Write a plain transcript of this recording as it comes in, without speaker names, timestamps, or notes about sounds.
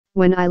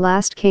When I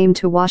last came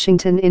to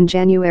Washington in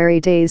January,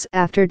 days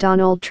after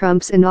Donald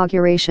Trump's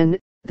inauguration,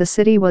 the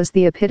city was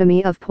the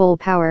epitome of pull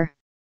power.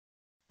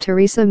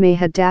 Theresa May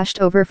had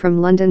dashed over from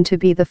London to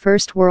be the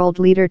first world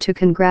leader to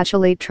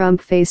congratulate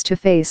Trump face to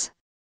face.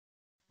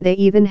 They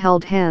even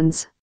held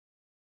hands.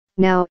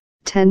 Now,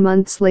 10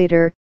 months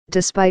later,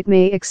 despite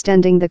May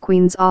extending the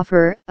Queen's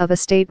offer of a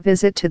state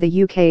visit to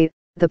the UK,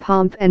 the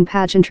pomp and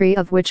pageantry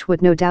of which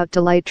would no doubt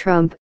delight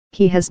Trump,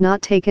 he has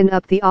not taken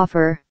up the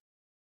offer.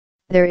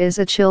 There is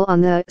a chill on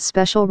the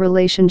special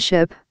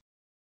relationship.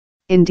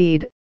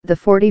 Indeed, the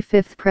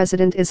 45th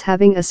president is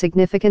having a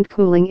significant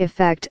cooling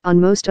effect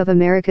on most of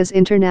America's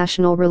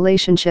international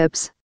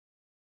relationships.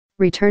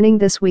 Returning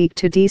this week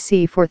to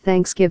D.C. for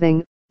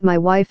Thanksgiving, my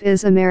wife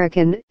is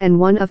American and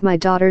one of my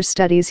daughters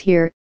studies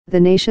here. The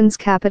nation's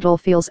capital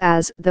feels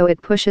as though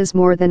it pushes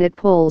more than it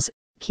pulls,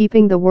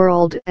 keeping the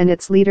world and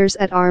its leaders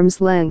at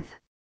arm's length.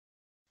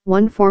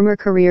 One former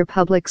career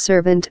public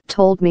servant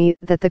told me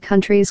that the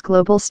country's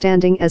global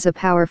standing as a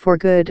power for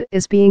good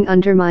is being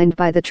undermined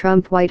by the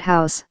Trump White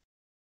House.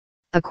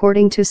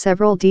 According to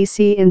several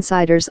D.C.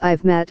 insiders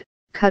I've met,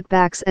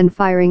 cutbacks and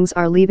firings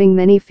are leaving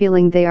many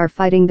feeling they are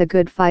fighting the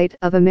good fight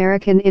of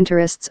American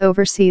interests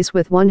overseas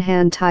with one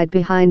hand tied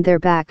behind their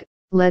back,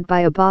 led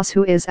by a boss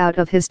who is out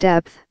of his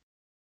depth.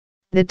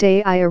 The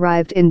day I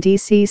arrived in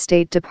D.C.,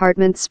 State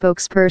Department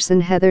spokesperson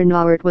Heather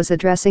Nauert was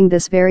addressing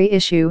this very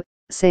issue,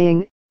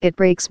 saying, "It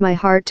breaks my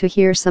heart to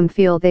hear some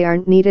feel they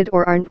aren't needed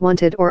or aren't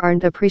wanted or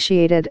aren't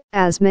appreciated.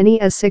 As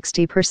many as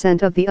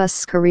 60% of the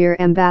US's career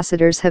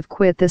ambassadors have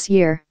quit this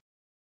year."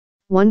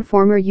 One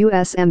former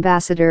U.S.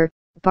 ambassador,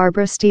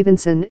 Barbara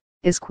Stevenson,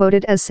 is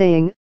quoted as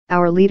saying,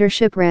 "Our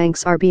leadership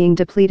ranks are being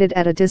depleted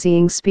at a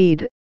dizzying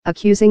speed,"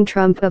 accusing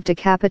Trump of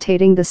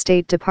decapitating the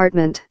State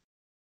Department.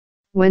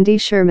 Wendy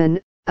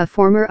Sherman, a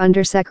former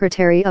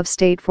Undersecretary of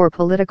State for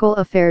Political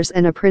Affairs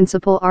and a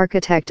principal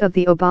architect of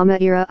the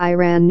Obama-era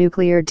Iran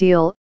nuclear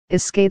deal,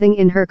 is scathing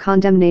in her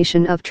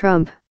condemnation of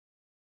Trump.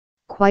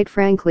 "Quite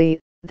frankly,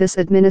 this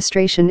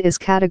administration is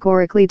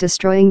categorically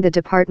destroying the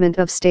Department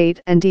of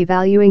State and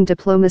devaluing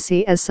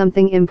diplomacy as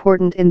something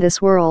important in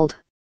this world."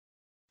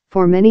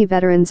 For many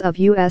veterans of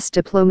U.S.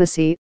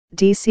 diplomacy,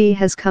 D.C.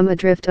 has come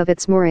adrift of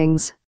its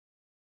moorings.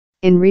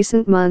 In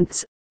recent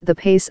months, the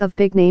pace of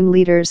big-name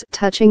leaders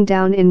touching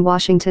down in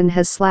Washington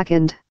has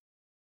slackened.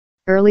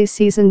 Early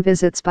season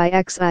visits by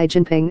Xi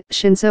Jinping,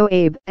 Shinzo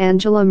Abe,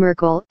 Angela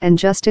Merkel, and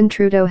Justin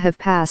Trudeau have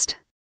passed.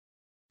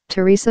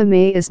 Theresa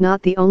May is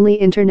not the only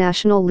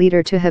international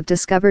leader to have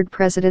discovered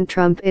President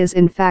Trump is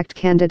in fact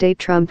candidate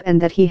Trump and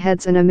that he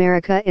heads an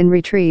America in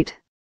retreat.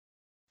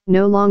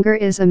 No longer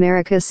is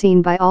America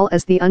seen by all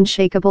as the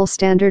unshakable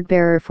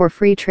standard-bearer for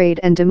free trade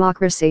and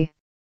democracy.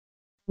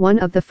 One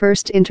of the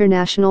first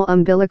international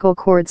umbilical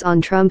cords on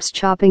Trump's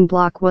chopping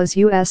block was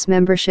U.S.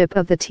 membership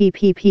of the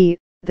TPP,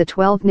 the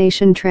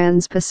 12-nation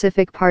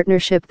Trans-Pacific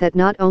Partnership that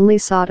not only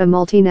sought a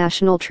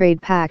multinational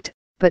trade pact,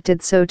 but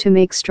did so to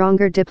make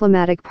stronger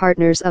diplomatic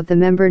partners of the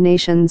member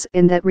nations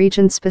in that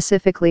region,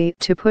 specifically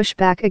to push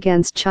back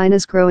against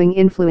China's growing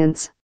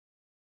influence.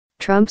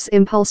 Trump's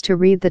impulse to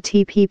read the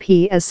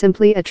TPP as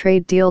simply a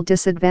trade deal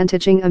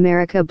disadvantaging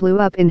America blew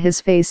up in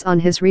his face on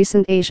his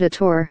recent Asia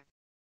tour.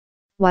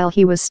 While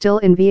he was still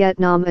in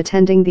Vietnam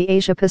attending the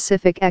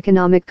Asia-Pacific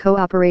Economic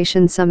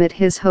Cooperation Summit,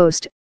 his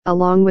host,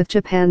 along with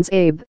Japan's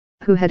Abe,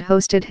 who had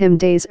hosted him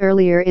days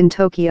earlier in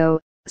Tokyo,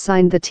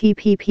 signed the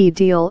TPP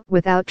deal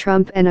without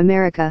Trump and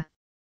America.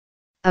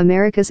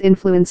 America's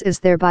influence is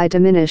thereby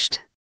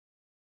diminished.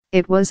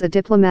 It was a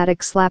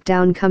diplomatic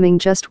slapdown coming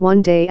just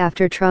one day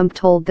after Trump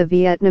told the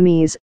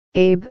Vietnamese,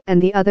 Abe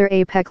and the other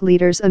APEC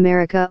leaders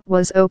America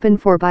was open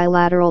for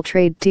bilateral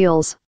trade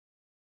deals.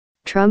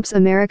 Trump's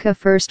America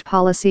First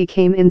policy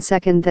came in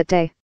second that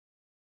day.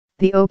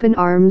 The open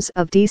arms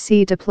of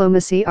D.C.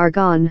 diplomacy are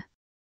gone.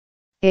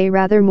 A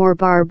rather more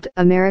barbed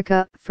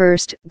America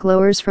First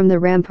glowers from the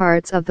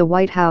ramparts of the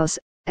White House,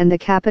 and the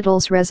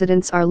Capitol's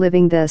residents are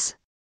living this.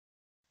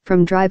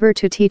 From driver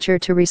to teacher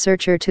to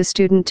researcher to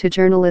student to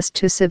journalist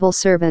to civil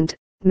servant,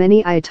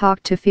 many I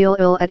talked to feel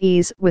ill at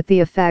ease with the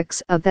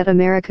effects of that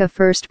America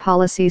First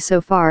policy so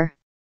far.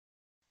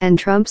 And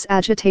Trump's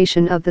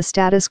agitation of the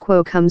status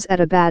quo comes at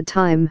a bad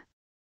time.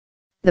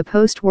 The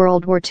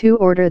post-World War II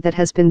order that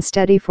has been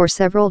steady for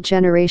several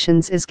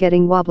generations is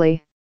getting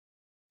wobbly.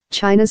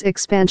 China's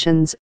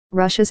expansions,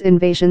 Russia's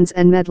invasions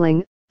and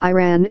meddling,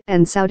 Iran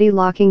and Saudi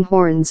locking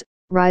horns,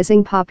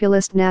 rising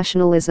populist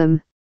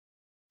nationalism.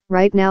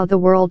 Right now the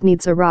world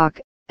needs a rock,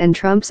 and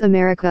Trump's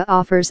America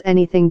offers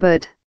anything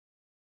but.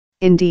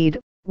 Indeed,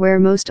 where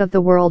most of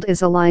the world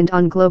is aligned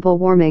on global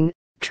warming,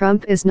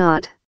 Trump is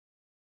not.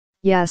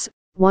 Yes,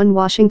 one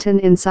Washington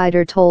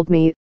insider told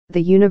me,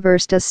 the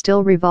universe does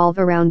still revolve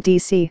around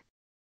D.C.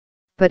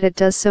 But it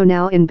does so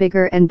now in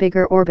bigger and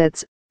bigger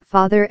orbits,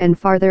 farther and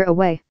farther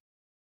away.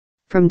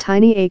 From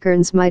tiny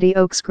acorns mighty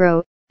oaks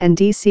grow, and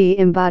D.C.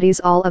 embodies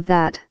all of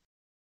that.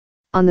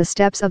 On the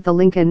steps of the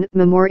Lincoln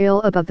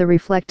Memorial above the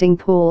reflecting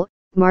pool,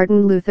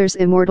 Martin Luther's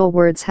immortal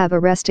words have a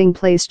resting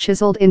place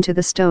chiseled into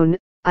the stone,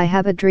 "I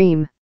have a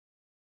dream."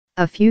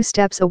 A few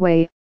steps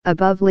away,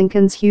 above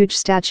Lincoln's huge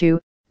statue,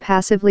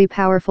 passively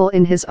powerful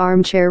in his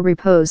armchair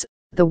repose,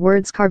 the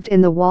words carved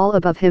in the wall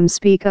above him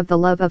speak of the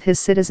love of his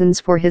citizens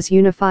for his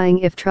unifying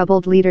if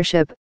troubled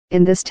leadership.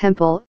 In this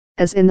temple,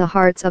 as in the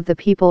hearts of the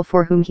people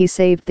for whom he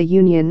saved the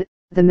Union,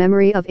 the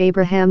memory of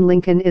Abraham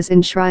Lincoln is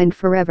enshrined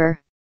forever.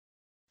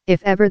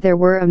 If ever there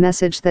were a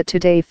message that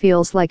today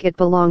feels like it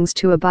belongs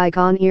to a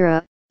bygone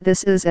era,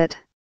 this is it.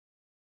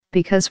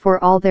 Because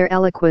for all their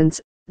eloquence,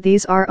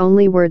 these are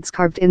only words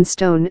carved in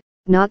stone,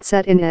 not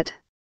set in it.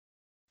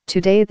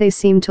 Today they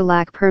seem to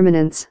lack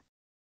permanence.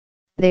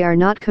 They are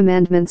not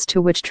commandments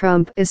to which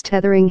Trump is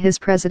tethering his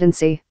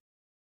presidency.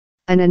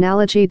 An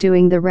analogy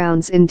doing the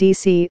rounds in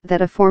D.C.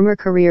 that a former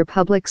career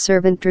public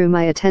servant drew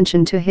my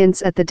attention to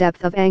hints at the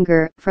depth of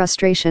anger,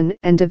 frustration,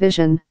 and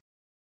division.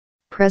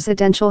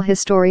 Presidential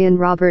historian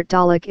Robert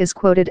Dallek is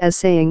quoted as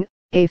saying,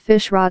 "A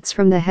fish rots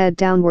from the head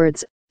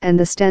downwards, and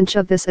the stench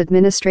of this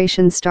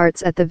administration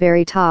starts at the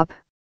very top."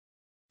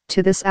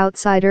 To this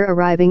outsider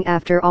arriving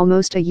after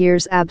almost a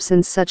year's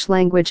absence, such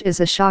language is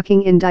a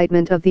shocking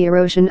indictment of the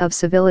erosion of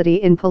civility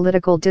in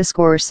political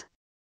discourse.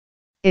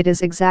 It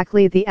is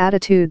exactly the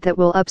attitude that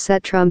will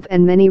upset Trump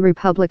and many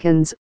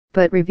Republicans,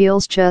 but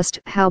reveals just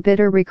how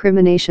bitter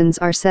recriminations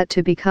are set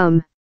to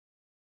become.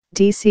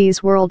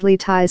 DC's worldly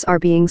ties are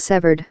being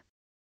severed.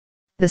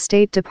 The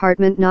State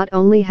Department not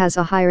only has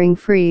a hiring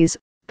freeze,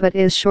 but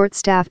is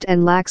short-staffed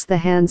and lacks the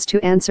hands to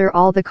answer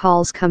all the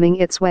calls coming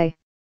its way.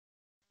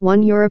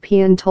 One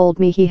European told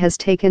me he has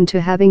taken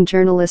to having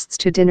journalists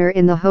to dinner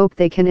in the hope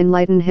they can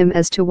enlighten him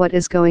as to what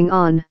is going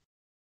on.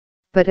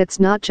 But it's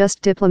not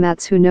just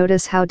diplomats who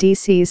notice how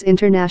DC's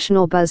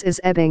international buzz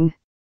is ebbing.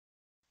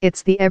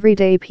 It's the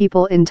everyday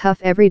people in tough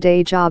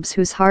everyday jobs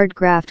whose hard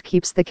graft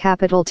keeps the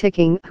capital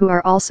ticking who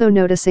are also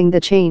noticing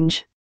the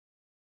change.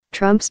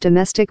 Trump's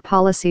domestic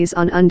policies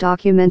on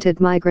undocumented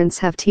migrants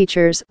have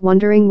teachers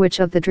wondering which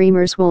of the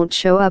dreamers won't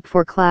show up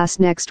for class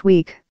next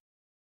week.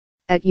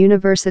 At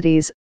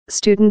universities,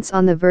 students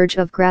on the verge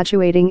of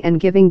graduating and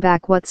giving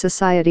back what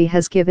society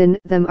has given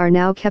them are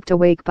now kept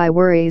awake by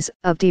worries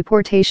of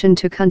deportation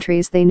to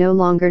countries they no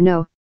longer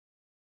know.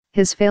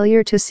 His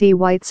failure to see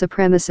white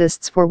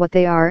supremacists for what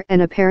they are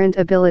and apparent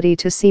ability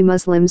to see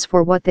Muslims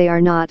for what they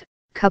are not,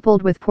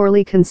 coupled with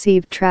poorly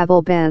conceived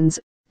travel bans,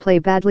 play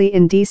badly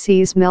in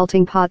DC's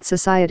melting pot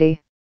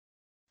society.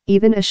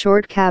 Even a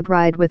short cab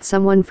ride with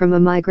someone from a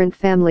migrant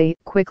family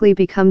quickly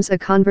becomes a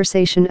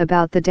conversation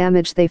about the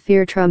damage they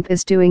fear Trump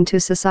is doing to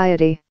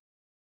society.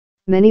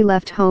 Many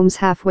left homes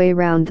halfway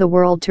round the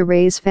world to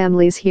raise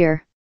families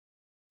here.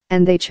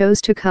 And they chose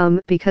to come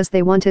because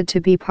they wanted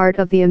to be part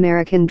of the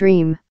American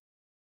dream.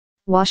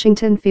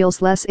 Washington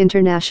feels less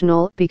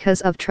international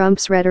because of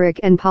Trump's rhetoric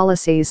and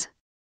policies.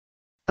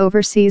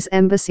 Overseas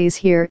embassies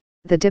here,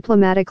 the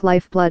diplomatic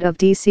lifeblood of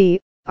DC,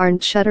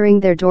 aren't shuttering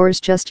their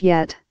doors just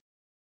yet.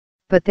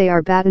 But they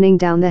are battening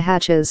down the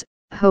hatches,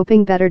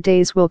 hoping better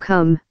days will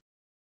come.